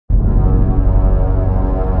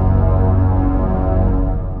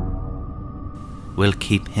We'll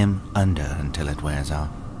keep him under until it wears off.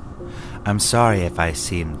 I'm sorry if I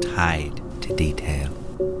seem tied to detail.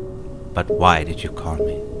 But why did you call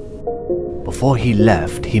me? Before he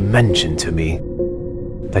left, he mentioned to me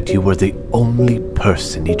that you were the only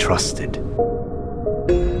person he trusted.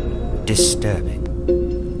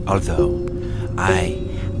 Disturbing, although I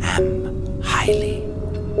am highly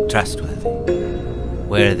trustworthy.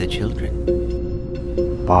 Where are the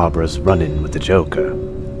children? Barbara's run-in with the Joker,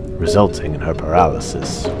 resulting in her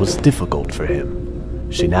paralysis, was difficult for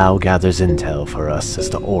him. She now gathers intel for us as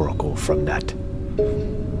the Oracle from that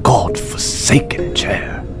God-forsaken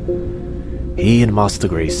chair. He and Master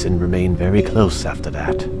Grayson remained very close after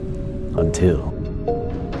that, until...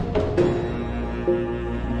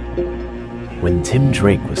 When Tim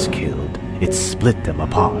Drake was killed, it split them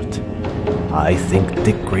apart. I think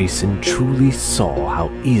Dick Grayson truly saw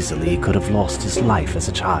how easily he could have lost his life as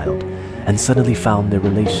a child, and suddenly found their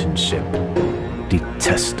relationship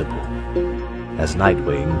detestable. As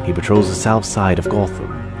Nightwing, he patrols the south side of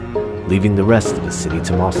Gotham, leaving the rest of the city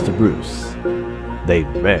to Master Bruce. They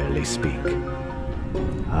rarely speak.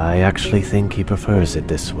 I actually think he prefers it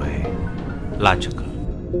this way. Logical.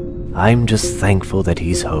 I'm just thankful that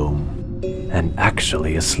he's home, and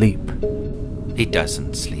actually asleep. He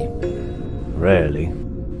doesn't sleep. Rarely.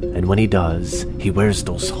 And when he does, he wears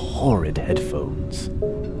those horrid headphones,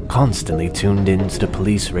 constantly tuned in to the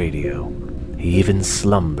police radio. He even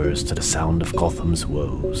slumbers to the sound of Gotham's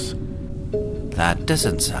woes. That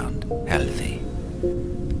doesn't sound healthy.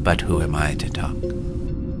 But who am I to talk?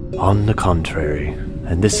 On the contrary,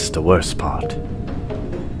 and this is the worst part,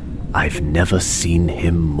 I've never seen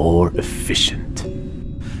him more efficient.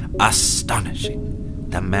 Astonishing.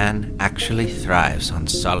 The man actually thrives on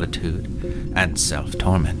solitude and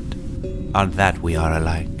self-torment. On that we are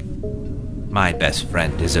alike. My best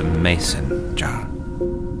friend is a mason jar.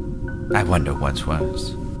 I wonder what's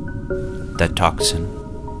worse, the toxin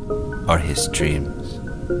or his dreams.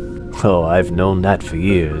 Oh, I've known that for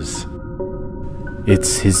years.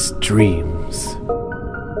 It's his dreams.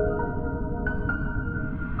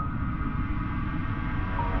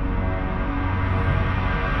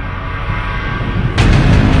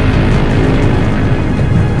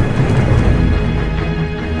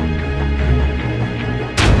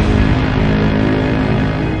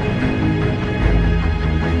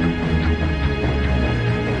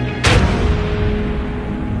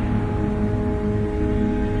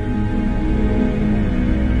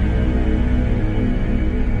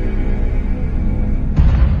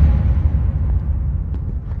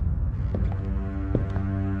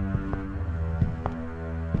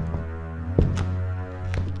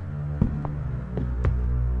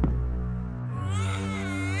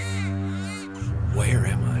 Where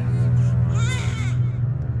am I?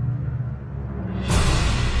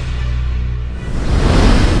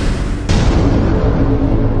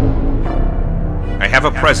 I have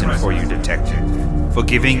a present for you, Detective. For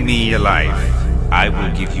giving me a life, I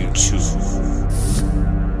will give you 2.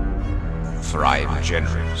 For I am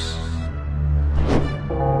generous.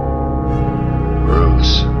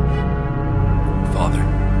 Bruce. Father.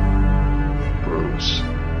 Bruce.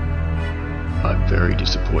 I'm very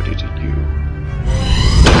disappointed in you.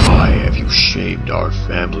 Why have you shamed our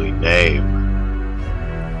family name?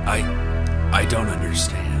 I don't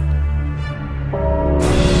understand.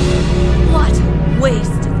 What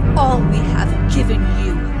waste of all we have given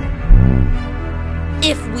you.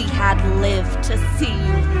 If we had lived to see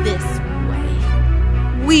you this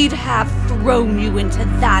way, we'd have thrown you into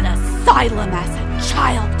that asylum as a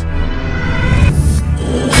child.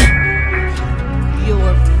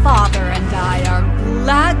 Your father and I are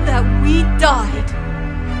glad that we died.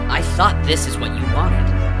 I thought this is what you wanted.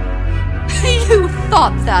 You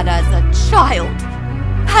thought that as a child.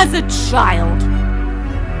 As a child.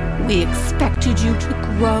 We expected you to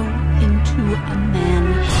grow into a man.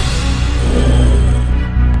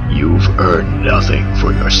 You've earned nothing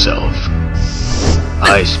for yourself.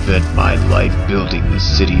 I spent my life building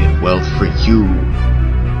this city and wealth for you,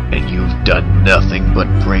 and you've done nothing but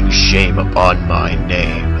bring shame upon my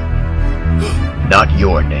name. Not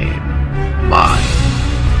your name, mine.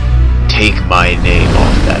 Take my name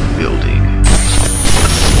off that building.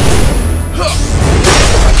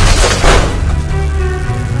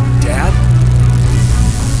 Dad?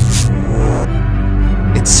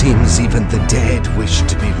 It seems even the dead wish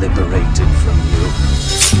to be liberated from you.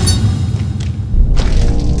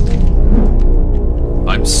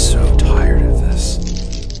 I'm so tired of this.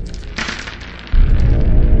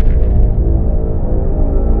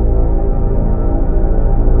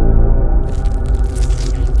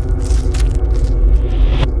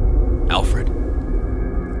 Alfred?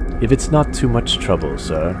 If it's not too much trouble,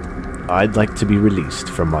 sir, I'd like to be released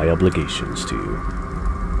from my obligations to you.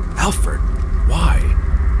 Alfred, why?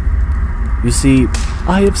 You see,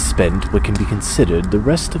 I have spent what can be considered the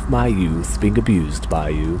rest of my youth being abused by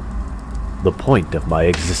you. The point of my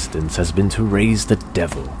existence has been to raise the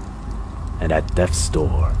devil, and at death's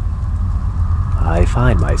door, I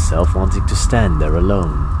find myself wanting to stand there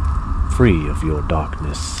alone, free of your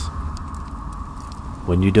darkness.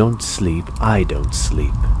 When you don't sleep, I don't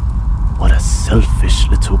sleep. What a selfish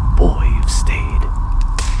little boy you've stayed.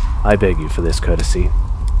 I beg you for this courtesy.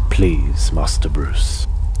 Please, Master Bruce.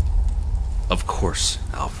 Of course,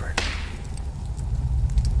 Alfred.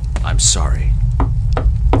 I'm sorry.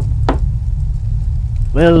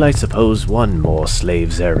 Well, I suppose one more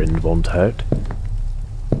slave's errand won't hurt.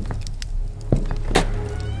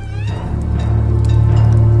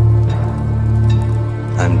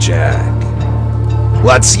 I'm Jack.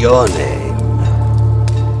 What's your name?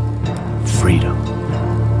 Freedom.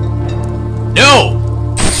 No!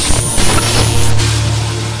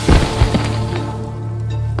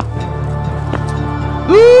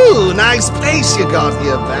 Ooh, nice place you got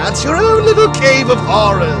here, Bat. Your own little cave of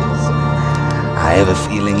horrors. I have a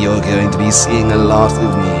feeling you're going to be seeing a lot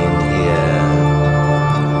of me in here.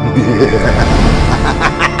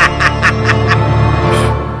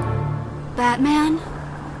 Batman,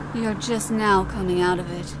 you're just now coming out of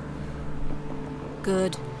it.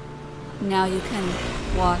 Good. Now you can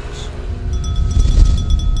watch.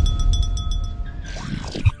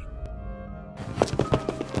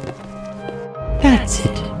 That's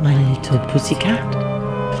it, my little pussycat.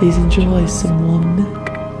 Please enjoy some warm milk.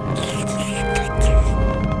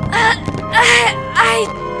 I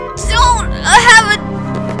don't have a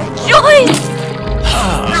choice!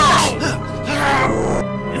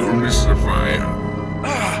 You missed the fire.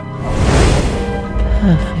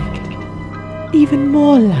 Perfect. Even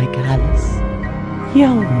more like Alice.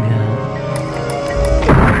 Younger.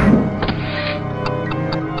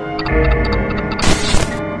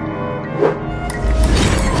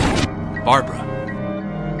 Barbara.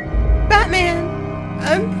 Batman,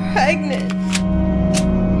 I'm pregnant.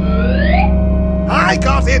 I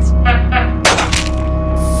got it!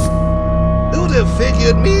 Who'd have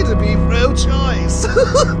figured me to be pro-choice?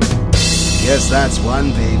 Guess that's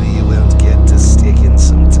one baby you won't get to stick in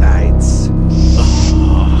some tights.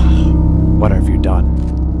 What have you done?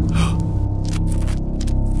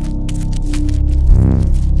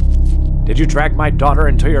 Did you drag my daughter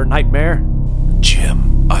into your nightmare?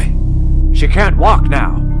 Jim, She can't walk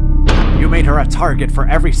now. You made her a target for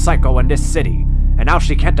every psycho in this city, and now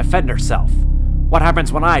she can't defend herself. What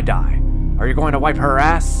happens when I die? Are you going to wipe her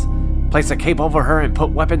ass? Place a cape over her and put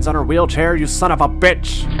weapons on her wheelchair, you son of a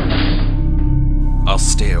bitch? I'll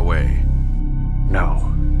stay away. No.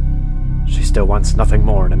 She still wants nothing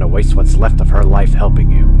more than to waste what's left of her life helping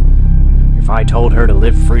you. If I told her to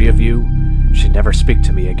live free of you, she'd never speak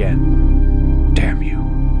to me again. Damn you.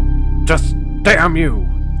 Just damn you!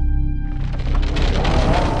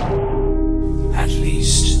 At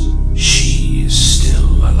least she is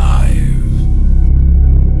still alive.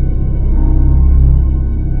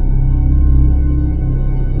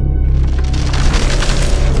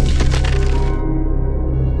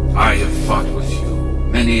 I have fought with you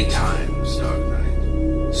many times, Dark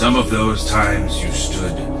Knight. Some of those times you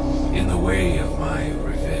stood in the way of my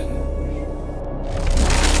revenge.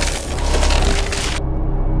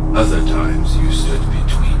 Other times you stood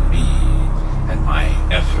between me and my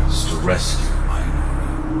efforts to rescue my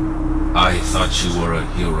Nora. I thought you were a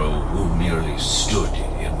hero who merely stood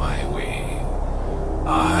in my way.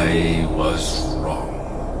 I was wrong.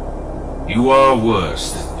 You are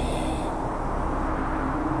worse than me.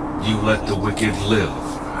 You let the wicked live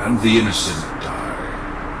and the innocent die.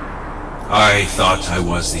 I thought I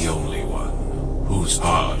was the only one whose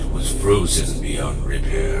heart was frozen beyond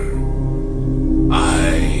repair.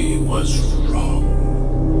 I was wrong.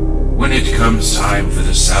 When it comes time for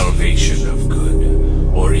the salvation of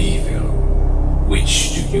good or evil,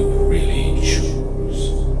 which do you really choose?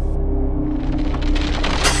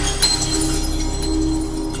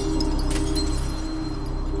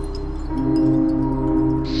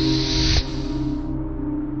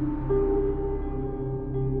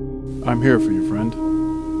 I'm here for you, friend.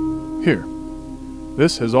 Here.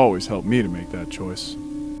 This has always helped me to make that choice.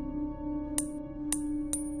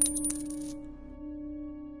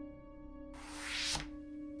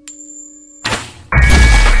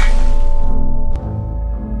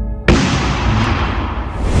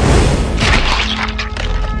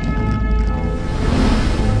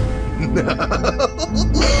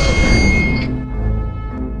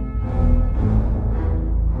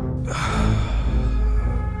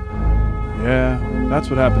 That's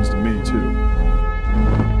what happens to me, too.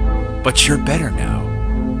 But you're better now.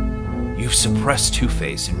 You've suppressed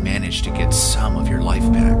Two-Face and managed to get some of your life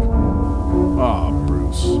back. Ah,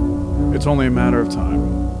 Bruce. It's only a matter of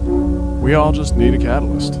time. We all just need a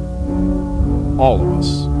catalyst. All of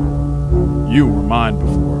us. You were mine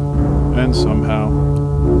before, and somehow,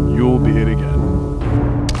 you'll be it again.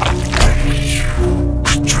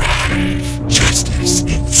 Drive justice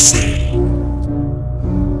insane.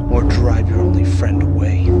 Or drive your only friend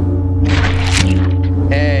away.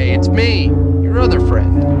 Hey, it's me, your other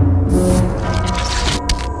friend.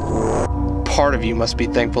 Part of you must be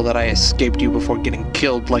thankful that I escaped you before getting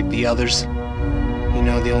killed like the others. You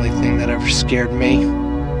know the only thing that ever scared me?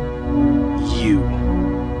 You.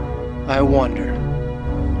 I wonder,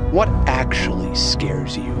 what actually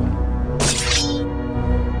scares you?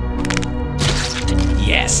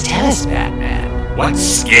 Yes, tell us, Batman. What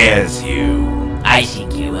scares you? I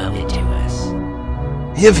think you owe it to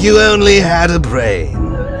us. If you only had a brain.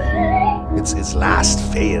 It's his last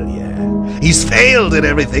failure. He's failed at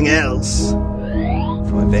everything else.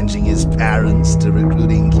 From avenging his parents to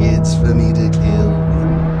recruiting kids for me to kill.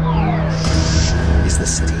 Is the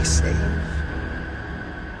city safe?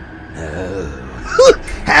 No.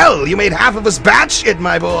 Hell, you made half of us batshit,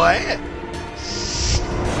 my boy!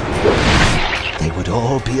 They would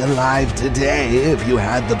all be alive today if you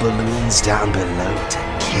had the balloons down below to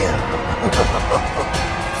kill.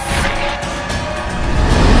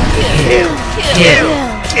 Kill, kill,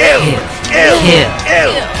 kill, kill,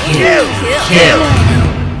 kill, kill, kill.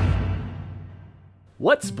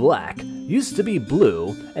 What's Black used to be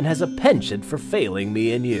blue and has a penchant for failing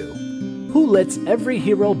me and you. Who lets every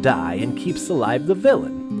hero die and keeps alive the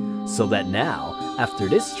villain, so that now, after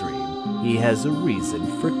this stream, he has a reason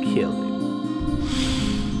for killing.